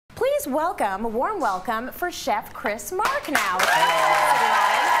Please welcome, a warm welcome for Chef Chris Mark now.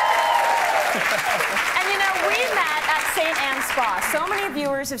 And you know, we met at St. Anne's Spa. So many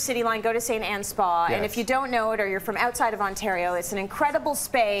viewers of Cityline go to St. Anne's Spa, and if you don't know it or you're from outside of Ontario, it's an incredible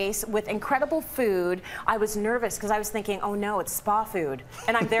space with incredible food. I was nervous because I was thinking, oh no, it's spa food,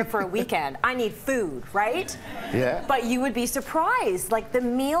 and I'm there for a weekend. I need food, right? Yeah. But you would be surprised. Like, the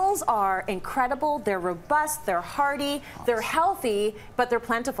meals are incredible, they're robust, they're hearty, they're healthy, but they're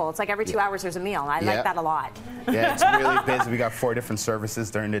plentiful. It's like every 2 hours there's a meal. I like that a lot. Yeah, it's really busy. We got 4 different services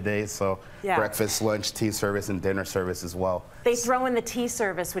during the day, so breakfast, lunch, tea service, and dinner service as well. They throw in the tea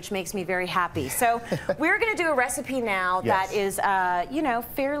service, which makes me very happy. So we're going to do a recipe now that is, you know,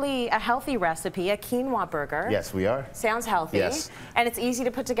 fairly a healthy recipe, a quinoa burger. Yes, we are. Sounds healthy. Yes. And it's easy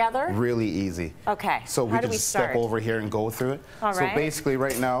to put together? Really easy. Okay. So we can just step over here and go through it. All right. So basically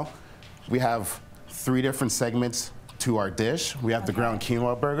right now, we have 3 different segments to our dish. We have the ground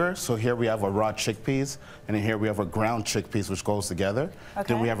quinoa burger. So here we have our raw chickpeas, and then here we have our ground chickpeas, which goes together.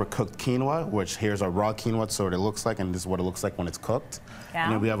 Then we have our cooked quinoa, which here's our raw quinoa, so what it looks like, and this is what it looks like when it's cooked.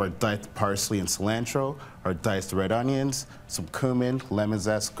 And then we have our diced parsley and cilantro, our diced red onions, some cumin, lemon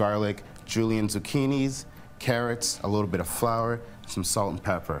zest, garlic, julienne zucchinis, carrots, a little bit of flour, some salt and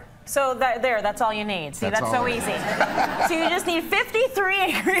pepper. So that's all you need. See, that's so easy. So you just need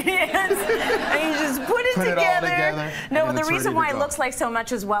 53 ingredients, and you just put it together. No, but the reason why it looks like so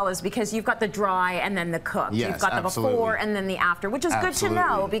much as well is because you've got the dry and then the cooked. You've got the before and then the after, which is good to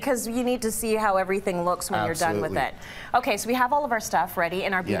know because you need to see how everything looks when you're done with it. Okay, so we have all of our stuff ready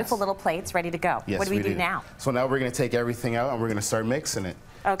in our beautiful little plates ready to go. What do we do now? So now we're going to take everything out and we're going to start mixing it.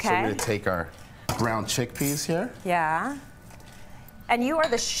 Okay. So we're going to take our ground chickpeas here. Yeah. And you are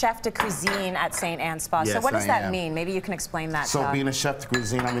the chef de cuisine at St. Anne's Spa. Yes, so what does that mean? Maybe you can explain that. So being a chef de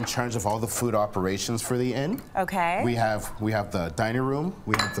cuisine, I'm in charge of all the food operations for the inn. Okay. We have the dining room,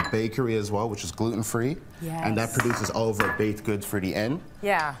 we have the bakery as well, which is gluten-free. Yes. And that produces all of our baked goods for the inn.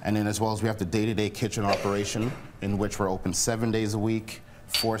 Yeah. And then as well as we have the day-to-day kitchen operation, in which we're open 7 days a week,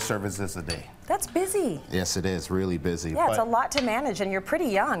 4 services a day. That's busy. Yes, it is. Really busy. Yeah, it's a lot to manage, and you're pretty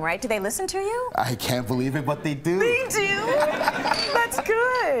young, right? Do they listen to you? I can't believe it, but they do. They do? That's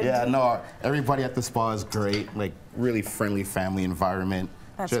good. Yeah, no, everybody at the spa is great. Like, really friendly family environment.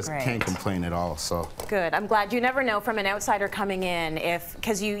 That's great. Can't complain at all, so. Good. I'm glad. You never know from an outsider coming in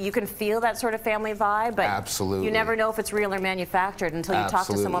because you can feel that sort of family vibe, but you never know if it's real or manufactured until you talk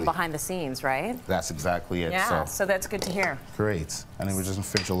to someone behind the scenes, right? That's exactly it. Yeah, so that's good to hear. Great. And then we're just going to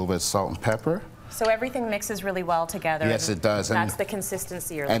finish a little bit of salt and pepper. So everything mixes really well together. Yes, it does. That's the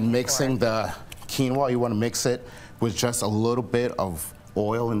consistency you're looking for. And mixing the quinoa, you want to mix it with just a little bit of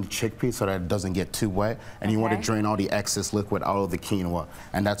oil in the chickpea so that it doesn't get too wet, and you want to drain all the excess liquid out of the quinoa,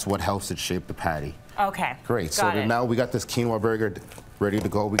 and that's what helps it shape the patty. Okay. Great. So now we got this quinoa burger ready to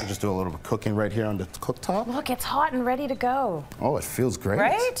go. We can just do a little bit of cooking right here on the cooktop. Look, it's hot and ready to go. Oh, it feels great.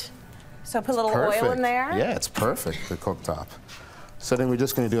 Right? So put a little oil in there. Yeah, it's perfect, the cooktop. So then we're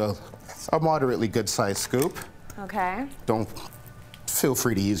just going to do a moderately good sized scoop. Okay. Feel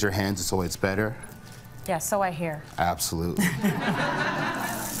free to use your hands, it's always better. Yeah, so I hear. Absolutely.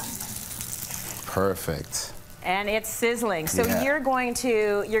 Perfect. And it's sizzling. So you're going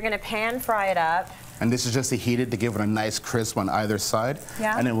to pan fry it up. And this is just to heat it to give it a nice crisp on either side.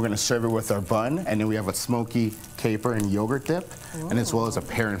 Yeah. And then we're going to serve it with our bun. And then we have a smoky caper and yogurt dip. Ooh. And as well as a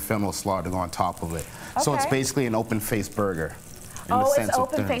pear and fennel slaw to go on top of it. Okay. So it's basically an open-faced burger. Oh, it's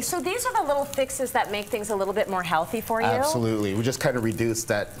open-faced. So these are the little fixes that make things a little bit more healthy for you? Absolutely. We just kind of reduce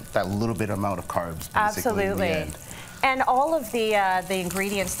that little bit amount of carbs, basically, in the end. And all of the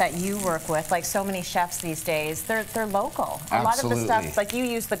ingredients that you work with, like so many chefs these days, they're local. A lot of the stuff, like you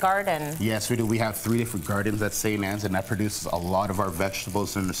use the garden. Yes, we do. We have 3 different gardens at St. Anne's, and that produces a lot of our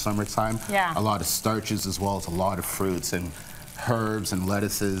vegetables in the summertime. Yeah. A lot of starches as well as a lot of fruits and herbs and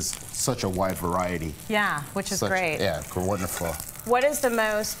lettuces. Such a wide variety. Yeah, which is great. Yeah, wonderful. What is the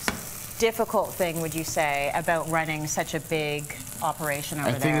most difficult thing, would you say, about running such a big operation over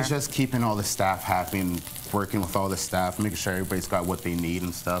there? I think it's just keeping all the staff happy and working with all the staff, making sure everybody's got what they need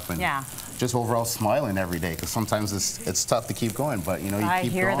and stuff, and just overall smiling every day, because sometimes it's tough to keep going, but you know, you keep going. I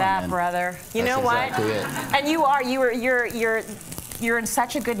hear that, brother. You know what? Exactly it. And you're in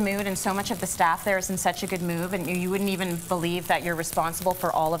such a good mood, and so much of the staff there is in such a good mood, and you wouldn't even believe that you're responsible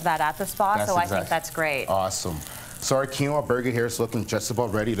for all of that at the spa, so I think that's great. Awesome. So our quinoa burger here is looking just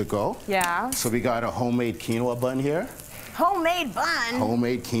about ready to go. Yeah. So we got a homemade quinoa bun here. Homemade bun?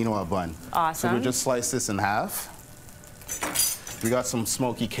 Homemade quinoa bun. Awesome. So we just slice this in half. We got some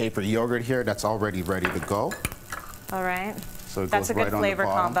smoky caper yogurt here that's already ready to go. All right. So that's a good flavor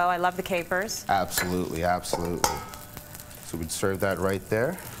combo. I love the capers. Absolutely, absolutely. So we'd serve that right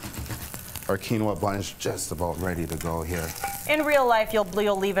there. Our quinoa bun is just about ready to go here. In real life, you'll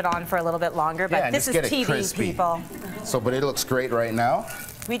leave it on for a little bit longer, but yeah, this is TV, crispy. people. So, but it looks great right now.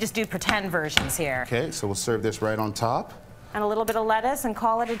 We just do pretend versions here. Okay, so we'll serve this right on top. And a little bit of lettuce and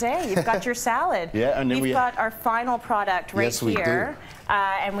call it a day. You've got your salad. Yeah, and then we've got our final product right yes, we here. Do.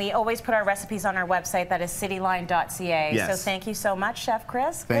 And we always put our recipes on our website. That is cityline.ca. Yes. So thank you so much, Chef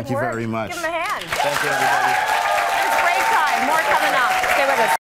Chris. Thank you very much. Give him a hand. Thank you, everybody. It's break time. More coming up. Stay with us.